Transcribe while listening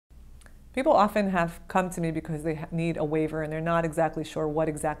People often have come to me because they need a waiver and they're not exactly sure what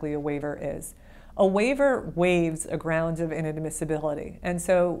exactly a waiver is. A waiver waives a ground of inadmissibility. And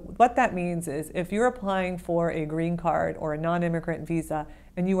so what that means is if you're applying for a green card or a non-immigrant visa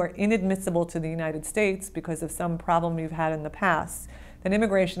and you are inadmissible to the United States because of some problem you've had in the past, then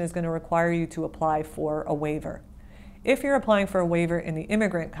immigration is going to require you to apply for a waiver. If you're applying for a waiver in the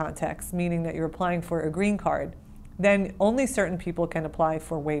immigrant context, meaning that you're applying for a green card, then only certain people can apply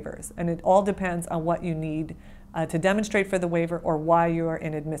for waivers. And it all depends on what you need to demonstrate for the waiver or why you are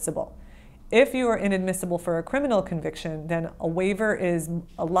inadmissible. If you are inadmissible for a criminal conviction, then a waiver is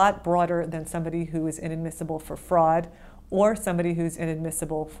a lot broader than somebody who is inadmissible for fraud or somebody who's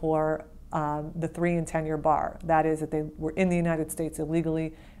inadmissible for the 3 and 10-year bar. That is, that they were in the United States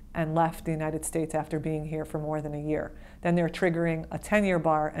illegally and left the United States after being here for more than a year. Then they're triggering a 10-year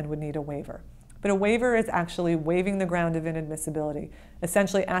bar and would need a waiver. But a waiver is actually waiving the ground of inadmissibility,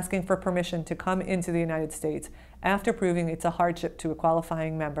 essentially asking for permission to come into the United States after proving it's a hardship to a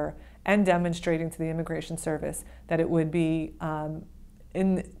qualifying member and demonstrating to the Immigration Service that it would be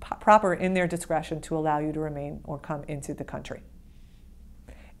proper in their discretion to allow you to remain or come into the country.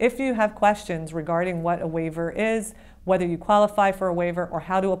 If you have questions regarding what a waiver is, whether you qualify for a waiver, or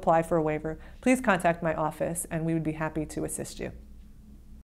how to apply for a waiver, please contact my office and we would be happy to assist you.